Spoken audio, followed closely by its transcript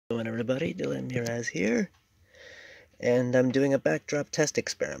Hello everybody, Dylan Miraz here, and I'm doing a backdrop test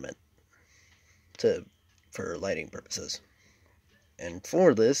experiment for lighting purposes. And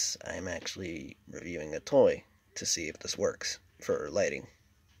for this, I'm actually reviewing a toy to see if this works for lighting.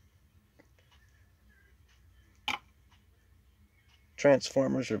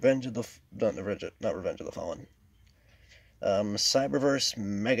 Transformers Revenge of the not Revenge of the Fallen. Cyberverse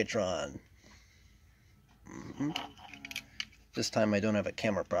Megatron. This time I don't have a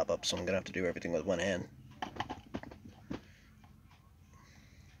camera prop up, so I'm gonna have to do everything with one hand.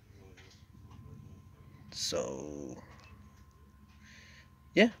 So,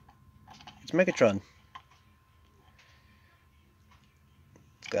 yeah, it's Megatron.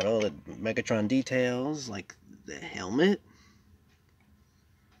 It's got all the Megatron details, like the helmet.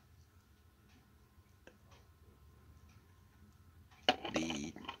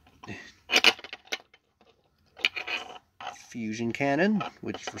 The fusion cannon,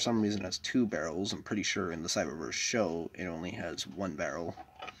 which for some reason has 2 barrels. I'm pretty sure in the cyberverse show it only has 1 barrel.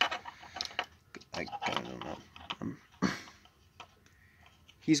 I don't know.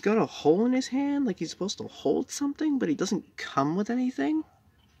 He's got a hole in his hand, like he's supposed to hold something, but he doesn't come with anything.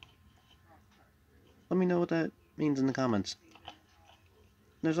 Let me know what that means in the comments.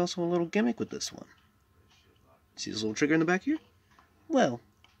 There's also a little gimmick with this one. See this little trigger in the back here? Well,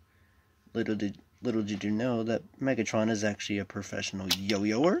 little did you know that Megatron is actually a professional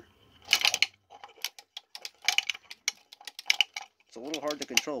yo-yoer. It's a little hard to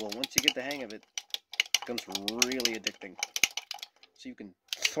control, but once you get the hang of it, it becomes really addicting. So you can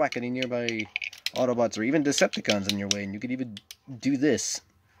thwack any nearby Autobots or even Decepticons in your way, and you could even do this.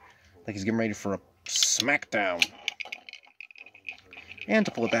 Like he's getting ready for a smackdown. And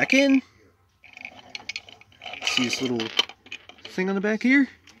to pull it back in, see this little thing on the back here?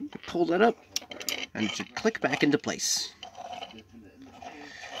 You pull that up, and it should click back into place.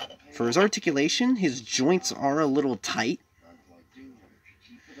 For his articulation, his joints are a little tight.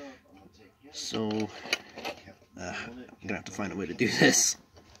 So, I'm gonna have to find a way to do this.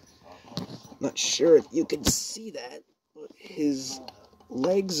 Not sure if you can see that, but his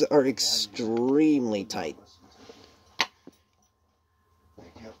legs are extremely tight.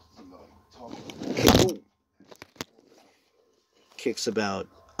 Kicks about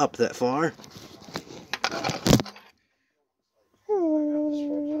up that far.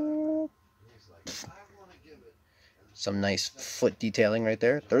 Some nice foot detailing right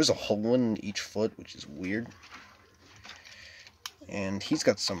there. There's a hole in each foot, which is weird. And he's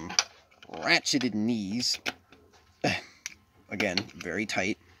got some ratcheted knees. Again, very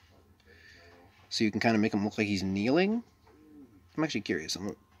tight. So you can kind of make him look like he's kneeling. I'm actually curious. I'm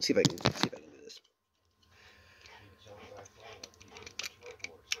gonna see if I can do this.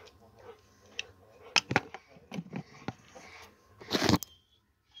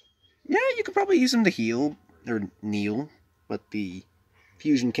 Yeah, you could probably use him to heel or kneel, but the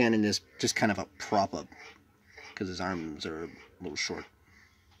fusion cannon is just kind of a prop up because his arms are a little short.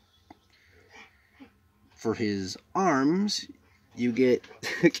 For his arms, you get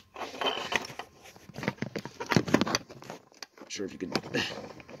not sure if you can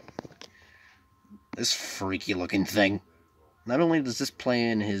this freaky looking thing. Not only does this play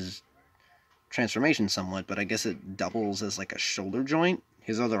in his transformation somewhat, but I guess it doubles as like a shoulder joint.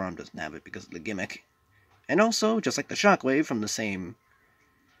 His other arm doesn't have it because of the gimmick. And also, just like the Shockwave from the same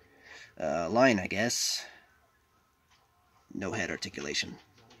line, I guess, no head articulation.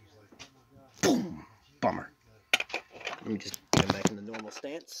 Boom! Bummer. Let me just get him back in the normal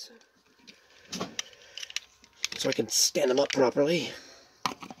stance so I can stand him up properly.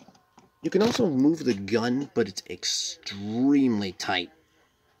 You can also move the gun, but it's extremely tight.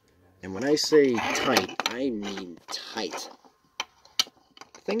 And when I say tight, I mean tight.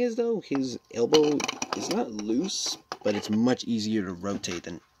 The thing is, though, his elbow is not loose, but it's much easier to rotate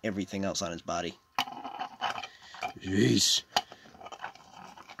than everything else on his body. Jeez.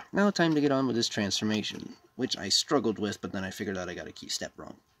 Now time to get on with this transformation, which I struggled with, but then I figured out I got a key step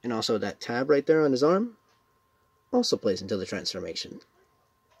wrong. And also that tab right there on his arm also plays into the transformation.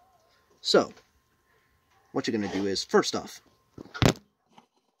 So, what you're going to do is, first off,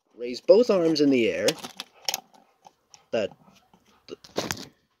 raise both arms in the air. That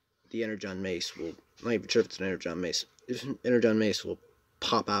the Energon Mace will, I'm not even sure if it's an Energon Mace. Energon Mace will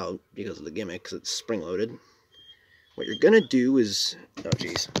pop out because of the gimmick, because it's spring-loaded. What you're going to do is, oh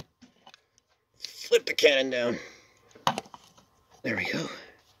jeez, flip the cannon down. There we go.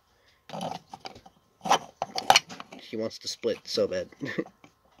 He wants to split so bad.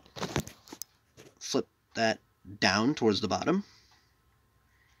 Flip that down towards the bottom.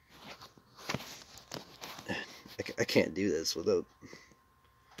 I can't do this without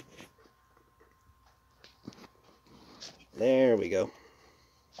There we go.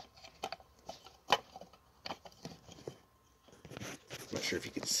 Not sure if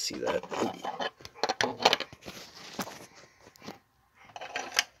you can see that.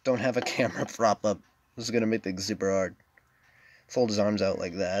 Don't have a camera prop up. This is going to make things super hard. Fold his arms out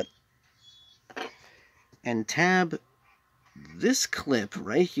like that. And tab this clip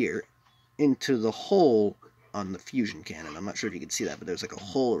right here into the hole on the fusion cannon. I'm not sure if you can see that, but there's like a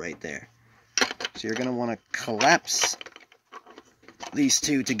hole right there. So you're going to want to collapse these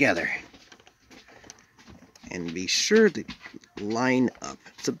two together. And be sure to line up.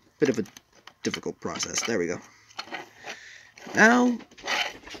 It's a bit of a difficult process. There we go. Now,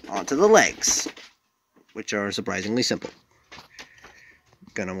 onto the legs, which are surprisingly simple.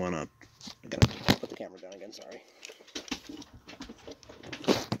 I'm gonna put the camera down again, sorry.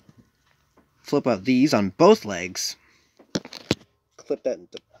 Flip out these on both legs. Clip that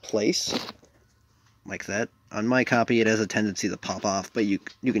into place, like that. On my copy, it has a tendency to pop off, but you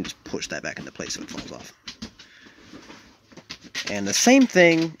can just push that back into place so it falls off. And the same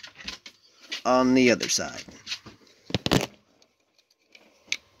thing on the other side.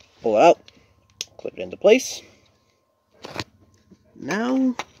 Pull it out, clip it into place.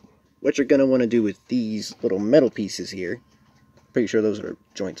 Now, what you're going to want to do with these little metal pieces here, pretty sure those are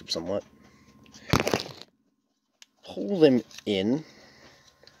joints of somewhat, pull them in.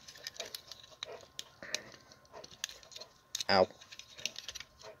 Ow.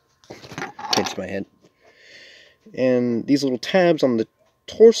 Pinched my head. And these little tabs on the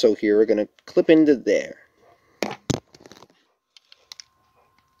torso here are going to clip into there.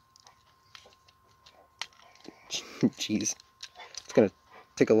 Jeez. It's going to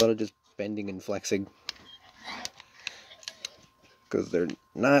take a lot of just bending and flexing. Because they're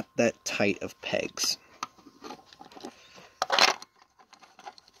not that tight of pegs.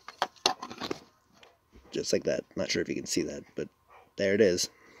 Just like that. Not sure if you can see that, but there it is.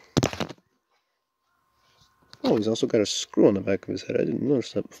 Oh, he's also got a screw on the back of his head. I didn't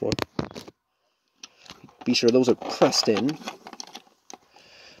notice that before. Be sure those are pressed in.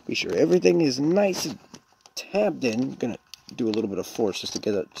 Be sure everything is nice and tabbed in. I'm gonna do a little bit of force just to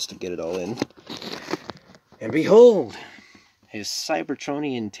get it all in. And behold, his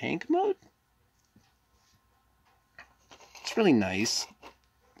Cybertronian tank mode. It's really nice.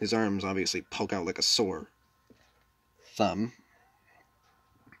 His arms obviously poke out like a sore thumb.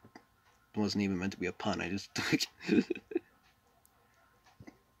 It wasn't even meant to be a pun, I just...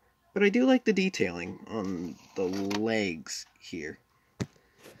 But I do like the detailing on the legs here.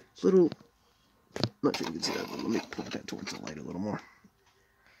 Little... Not sure you can see that, but let me point that towards the light a little more.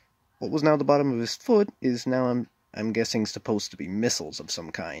 What was now the bottom of his foot is now, I'm guessing, supposed to be missiles of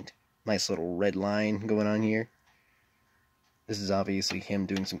some kind. Nice little red line going on here. This is obviously him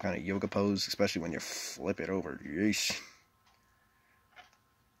doing some kind of yoga pose, especially when you flip it over. Yeesh.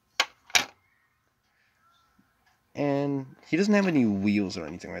 And he doesn't have any wheels or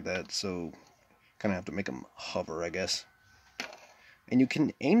anything like that, so kind of have to make him hover, I guess. And you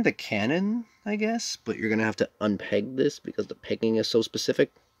can aim the cannon, I guess, but you're going to have to unpeg this because the pegging is so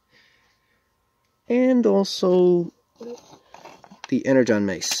specific. And also, the energon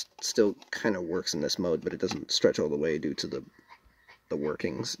mace still kind of works in this mode, but it doesn't stretch all the way due to the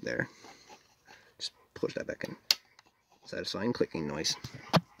workings there. Just push that back in. Satisfying clicking noise.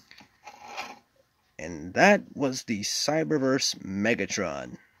 And that was the cyberverse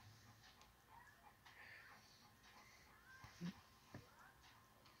Megatron.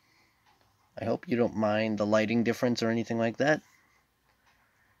 I hope you don't mind the lighting difference or anything like that.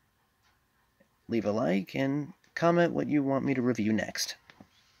 Leave a like and comment what you want me to review next.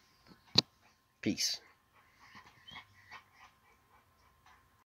 Peace.